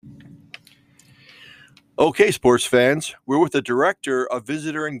Okay, sports fans, we're with the Director of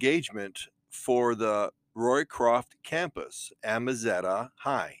Visitor Engagement for the Roycroft campus, Amizetta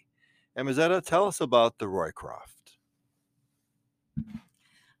High. Amizetta, tell us about the Roycroft.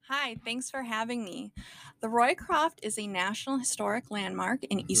 Hi, thanks for having me. The Roycroft is a National Historic Landmark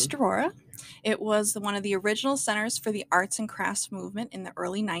in East Mhm. Aurora. It was one of the original centers for the arts and crafts movement in the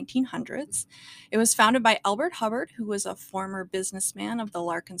early 1900s. It was founded by Albert Hubbard, who was a former businessman of the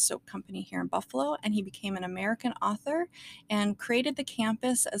Larkin Soap Company here in Buffalo, and he became an American author and created the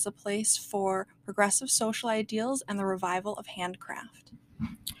campus as a place for progressive social ideals and the revival of handcraft.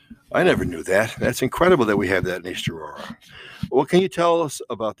 I never knew that. That's incredible that we have that in East Aurora. What can you tell us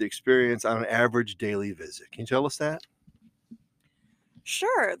about the experience on an average daily visit? Can you tell us that?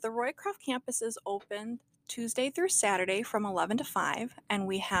 Sure. The Roycroft campus is open Tuesday through Saturday from 11 to 5, and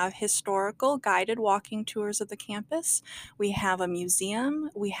we have historical guided walking tours of the campus. We have a museum,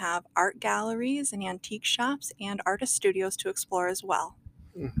 we have art galleries and antique shops, and artist studios to explore as well.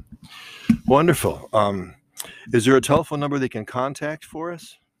 Wonderful. Is there a telephone number they can contact for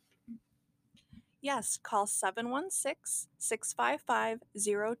us? Yes, call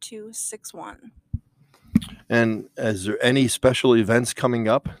 716-655-0261. And is there any special events coming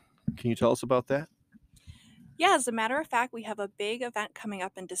up? Can you tell us about that? Yeah, as a matter of fact, we have a big event coming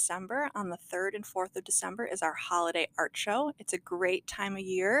up in December. On the 3rd and 4th of December is our holiday art show. It's a great time of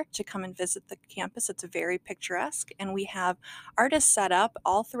year to come and visit the campus. It's very picturesque, and we have artists set up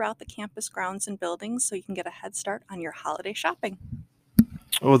all throughout the campus grounds and buildings so you can get a head start on your holiday shopping.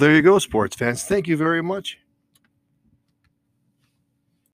 Oh, there you go, sports fans. Thank you very much.